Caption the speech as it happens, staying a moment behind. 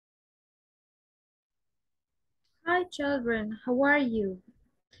Hi children, how are you?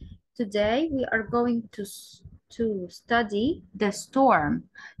 Today we are going to study The Storm,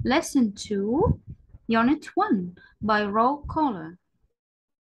 Lesson 2, Unit 1 by Roll Caller.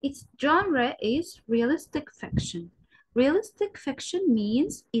 Its genre is realistic fiction. Realistic fiction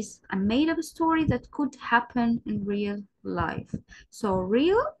means is a made-up story that could happen in real life. So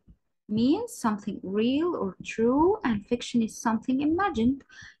real means something real or true, and fiction is something imagined.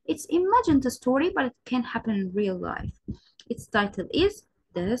 It's imagined a story, but it can happen in real life. Its title is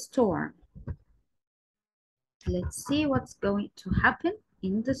The Storm. Let's see what's going to happen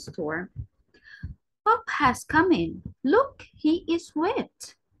in the storm. Pop has come in. Look, he is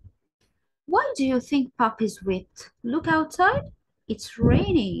wet. Why do you think Pop is wet? Look outside. It's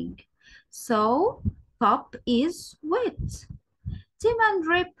raining. So Pop is wet. Tim and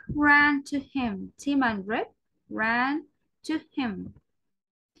Rip ran to him. Tim and Rip ran to him.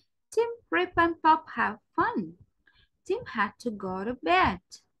 Tim, Rip, and Pop have fun. Tim had to go to bed.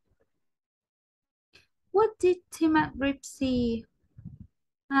 What did Tim and Rip see?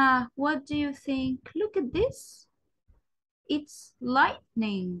 What do you think? Look at this. It's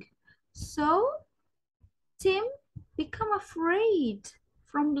lightning. So Tim become afraid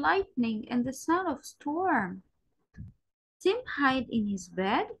from lightning and the sound of storm. Tim hide in his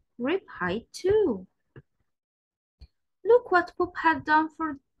bed. Rip hide too. Look what Pop had done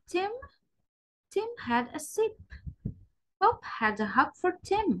for Tim. Tim had a sip. Pop had a hug for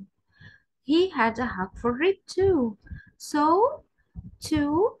Tim. He had a hug for Rip too. So,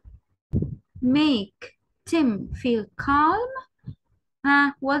 to make Tim feel calm,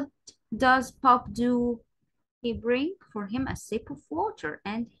 what does Pop do? He bring for him a sip of water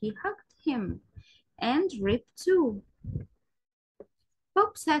and he hugged him and Rip too.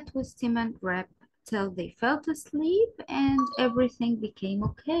 Pop sat with Tim and Rip till they fell asleep and everything became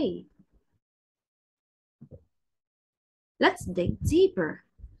okay. Let's dig deeper.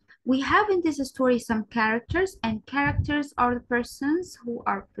 We have in this story some characters, and characters are the persons who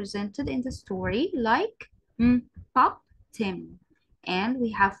are presented in the story, like Pop, Tim, and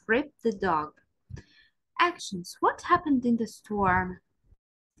we have Rip the dog. Actions. What happened in the storm?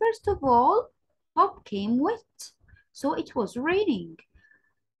 First of all, Pop came wet, so it was raining.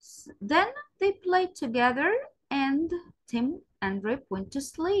 Then they played together and Tim and Rip went to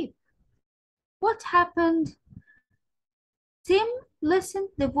sleep. What happened? Tim listened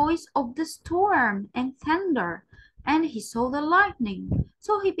the voice of the storm and thunder, and he saw the lightning,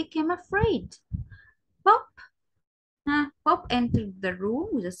 so he became afraid. Pop, Pop entered the room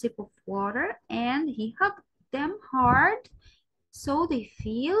with a sip of water, and he hugged them hard so they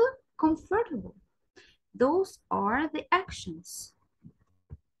feel comfortable. Those are the actions.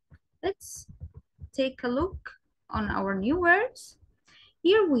 Let's take a look on our new words.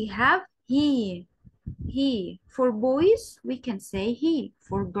 Here we have he. He. For boys, we can say he.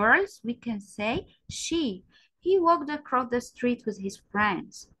 For girls, we can say she. He walked across the street with his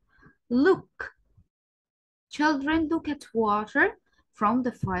friends. Look. Children look at water from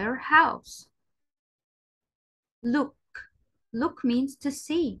the firehouse. Look. Look means to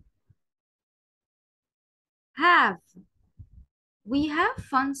see. Have. We have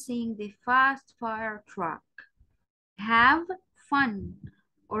fun seeing the fast fire truck. Have fun.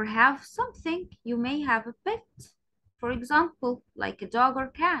 Or have something. You may have a pet. For example, like a dog or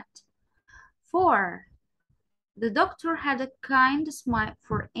cat. 4. The doctor had a kind smile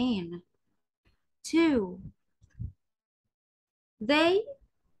for Anne. 2. They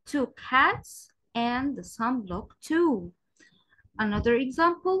took hats and the sunblock too. Another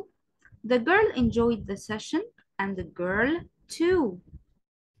example, the girl enjoyed the session and the girl too.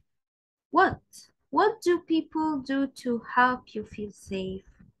 What? What do people do to help you feel safe?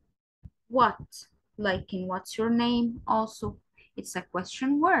 What? Like in what's your name also. It's a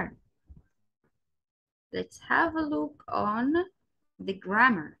question word. Let's have a look on the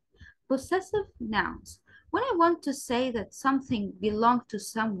grammar. Possessive nouns. When I want to say that something belongs to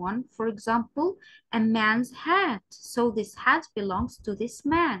someone, for example, a man's hat. So this hat belongs to this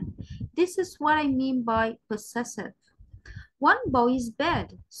man. This is what I mean by possessive. One boy's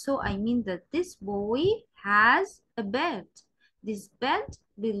bed. So I mean that this boy has a bed. This bed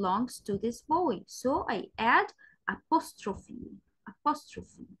belongs to this boy. So I add apostrophe.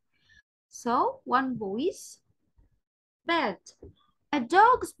 Apostrophe. So one boy's bed. A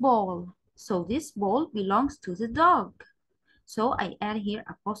dog's ball. So this ball belongs to the dog. So I add here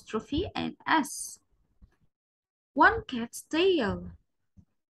apostrophe and S. One cat's tail.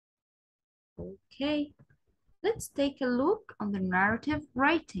 Okay, let's take a look on the narrative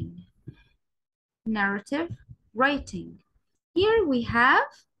writing. Narrative writing. Here we have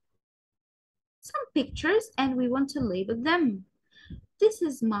some pictures and we want to label them. This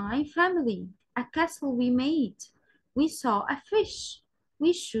is my family, a castle we made. We saw a fish.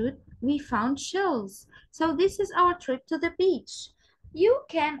 We found shells. So this is our trip to the beach. You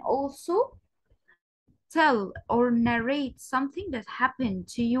can also tell or narrate something that happened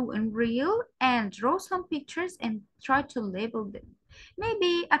to you in real and draw some pictures and try to label them.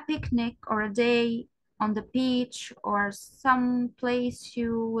 Maybe a picnic or a day on the beach or some place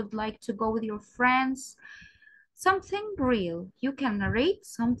you would like to go with your friends. Something real. You can narrate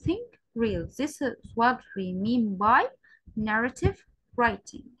something real. This is what we mean by narrative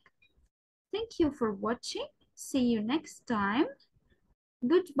writing. Thank you for watching. See you next time.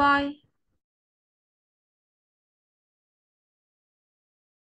 Goodbye.